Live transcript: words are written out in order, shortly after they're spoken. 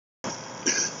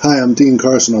Hi, I'm Dean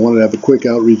Carson. I wanted to have a quick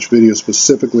outreach video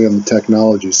specifically on the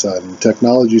technology side. On the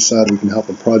technology side, we can help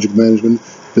in project management,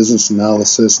 business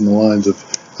analysis, and the lines of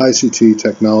ICT,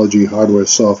 technology, hardware,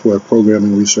 software,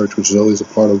 programming, research, which is always a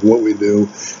part of what we do,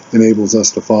 enables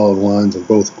us to follow the lines of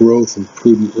both growth and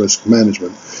prudent risk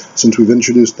management. Since we've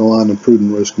introduced the line of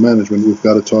prudent risk management, we've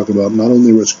got to talk about not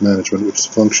only risk management, which is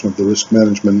a function of the risk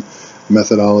management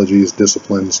methodologies,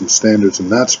 disciplines, and standards in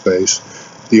that space,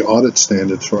 the audit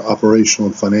standards for operational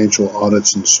and financial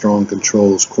audits and strong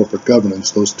controls, corporate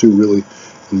governance. Those two really,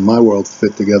 in my world,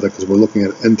 fit together because we're looking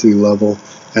at entity level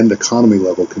and economy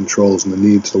level controls and the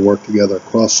need to work together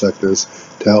across sectors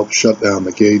to help shut down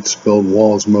the gates, build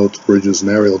walls, moats, bridges, and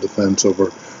aerial defense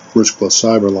over risk plus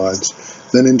cyber lines.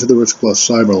 Then into the risk plus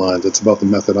cyber lines, it's about the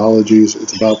methodologies,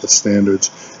 it's about the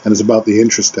standards, and it's about the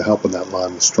interest to help in that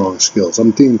line with strong skills.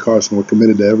 I'm Dean Carson. We're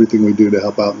committed to everything we do to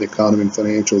help out in the economy and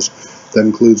financials. That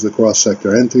includes the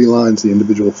cross-sector entity lines, the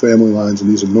individual family lines,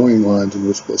 and these annoying lines in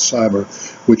risk plus cyber,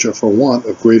 which are for want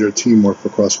of greater teamwork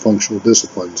across functional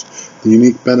disciplines. The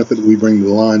unique benefit we bring to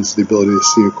the lines is the ability to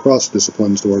see across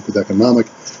disciplines to work with economic,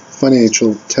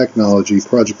 financial, technology,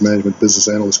 project management, business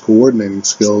analyst coordinating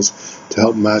skills to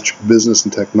help match business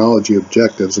and technology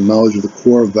objectives and knowledge of the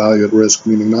core value at risk,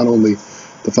 meaning not only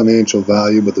the financial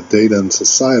value, but the data and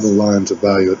societal lines of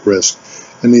value at risk,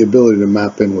 and the ability to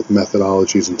map in with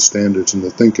methodologies and standards and to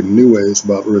think in new ways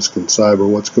about risk and cyber,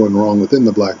 what's going wrong within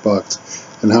the black box,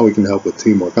 and how we can help with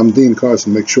teamwork. I'm Dean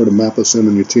Carson. Make sure to map us in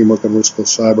on your teamwork on risk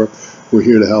plus cyber. We're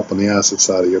here to help on the asset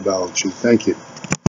side of your balance sheet. Thank you.